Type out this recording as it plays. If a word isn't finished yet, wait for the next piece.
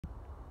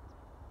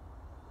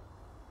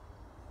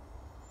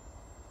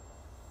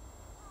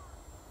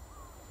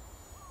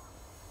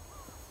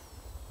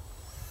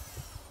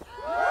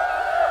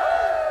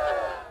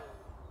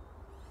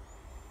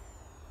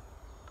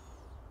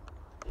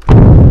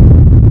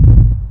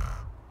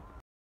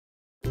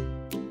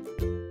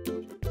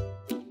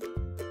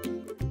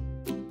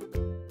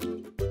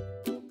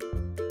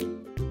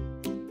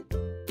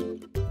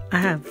I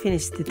have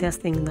finished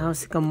testing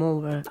Nausicaa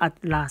möwe at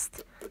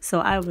last, so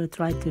I will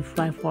try to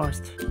fly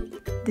first.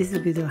 This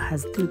video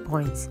has 2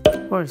 points.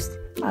 First,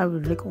 I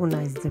will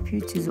recognize the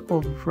features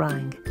of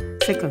flying.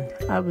 Second,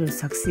 I will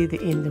succeed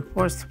in the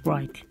first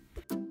flight.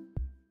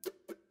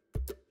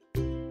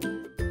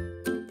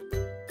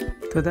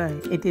 Today,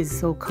 it is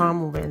so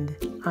calm wind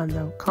and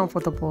a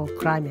comfortable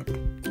climate.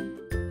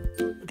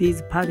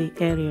 These paddy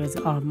areas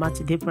are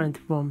much different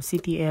from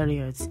city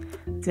areas,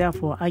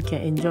 therefore I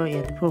can enjoy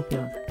it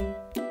fulfilled.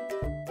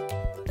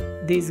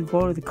 These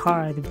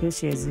gold-colored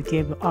bushes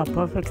give a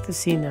perfect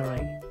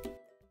scenery.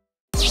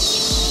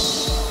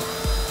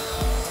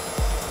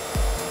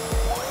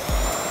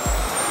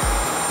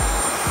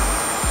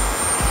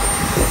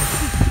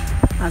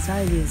 As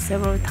I did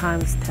several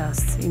times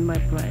tests in my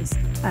place,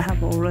 I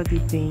have already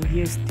been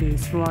used to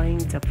throwing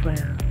the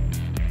plane.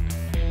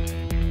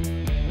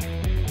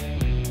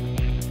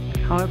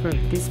 However,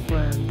 this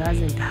plane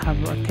doesn't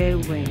have a tail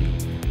wing,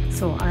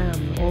 so I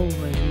am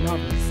always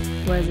nervous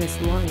whether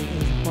throwing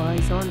is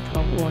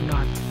horizontal or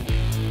not.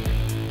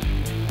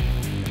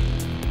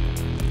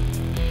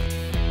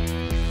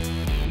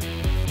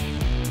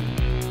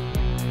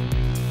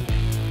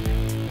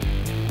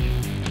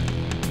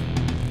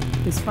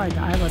 Despite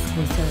I was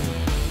concerned,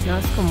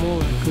 Nausicaa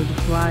möwe could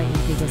fly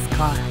into the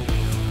sky.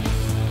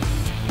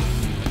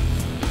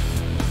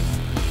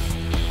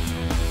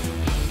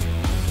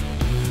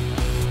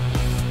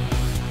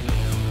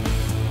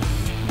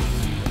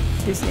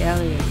 This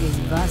area is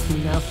vast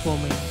enough for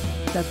me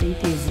that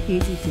it is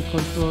easy to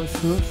control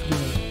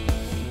smoothly.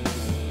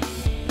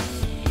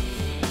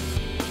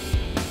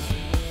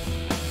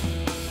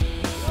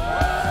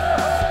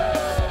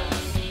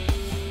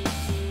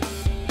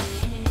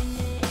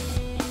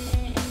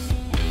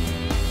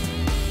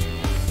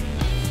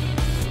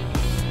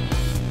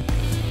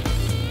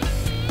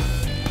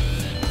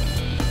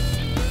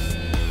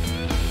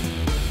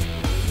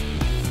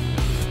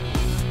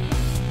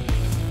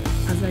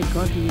 As I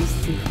got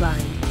used to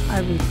flying,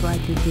 I will try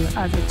to do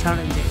other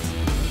challenges.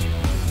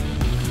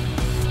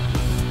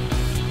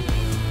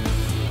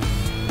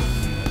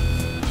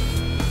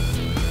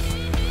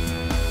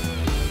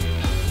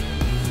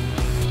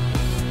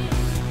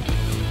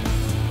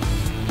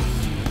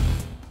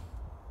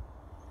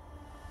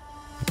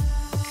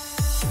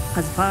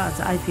 As far as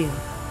I feel,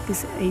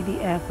 this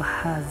ADF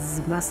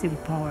has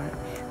massive power,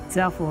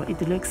 therefore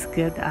it looks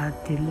good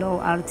at the low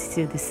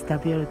altitude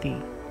stability.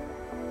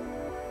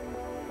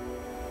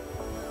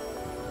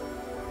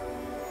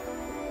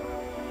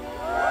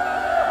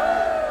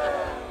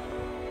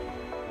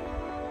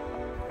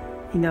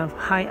 Enough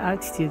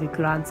high-altitude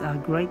grants are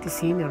great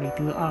scenery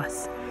to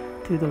us.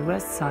 To the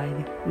west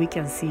side, we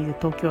can see the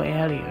Tokyo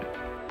area.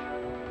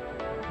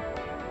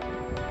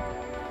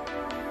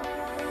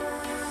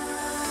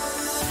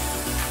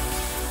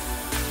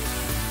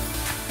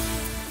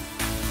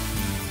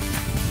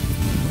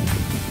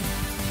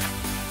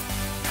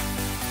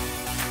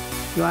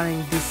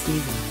 During this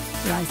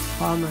season, rice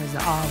farmers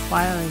are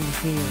firing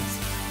fields,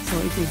 so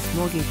it is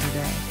smoky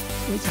today,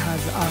 which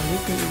has a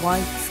little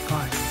white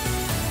sky.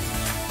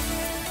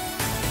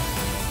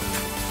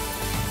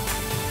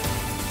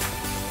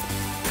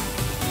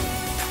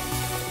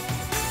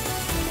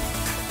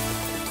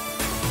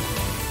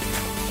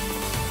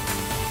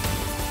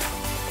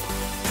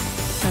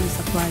 I'm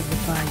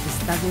surprised by the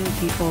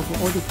stability of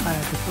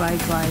Ardupilot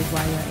flyby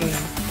via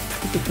air.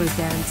 It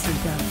prevents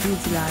the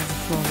fuselage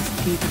from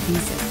speed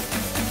descent.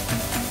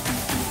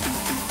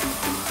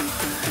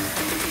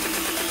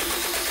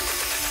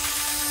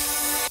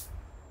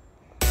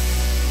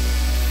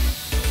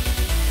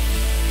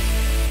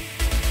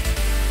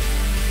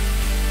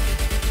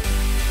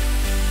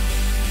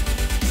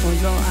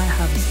 Although I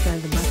have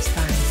spent much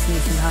time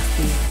since last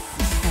year,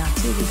 I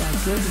achieved a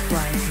good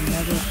flight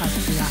level at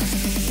last.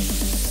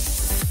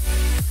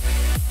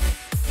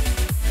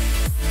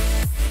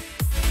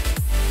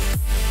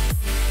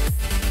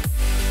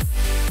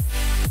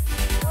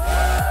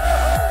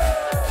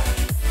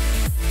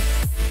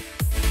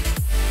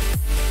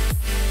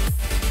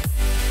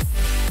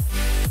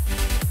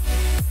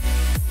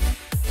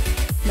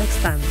 Next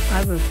time,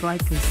 I will try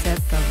to set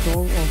the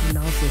goal of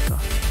Nausicaa.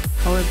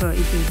 However,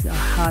 it is a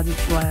hard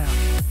trial.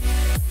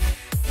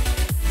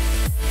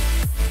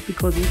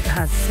 Because it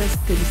has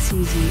sensitive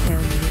CG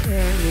and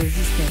air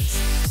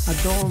resistance,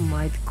 a dome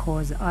might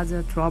cause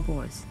other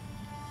troubles.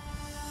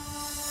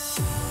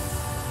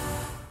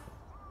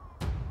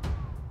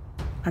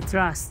 At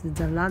last,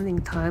 the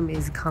landing time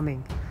is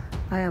coming.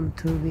 I am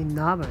to be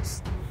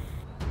nervous.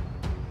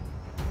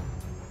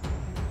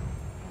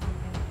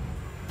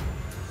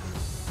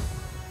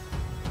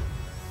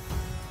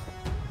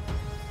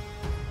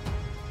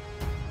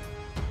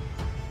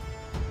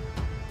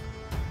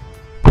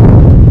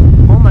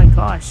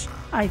 Gosh,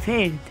 I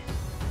failed.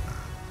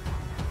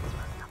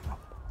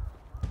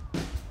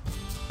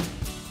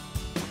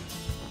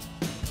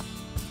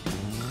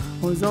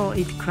 Although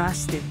it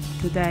crashed,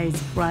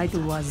 today's flight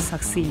was a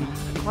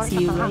success.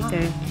 See you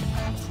later.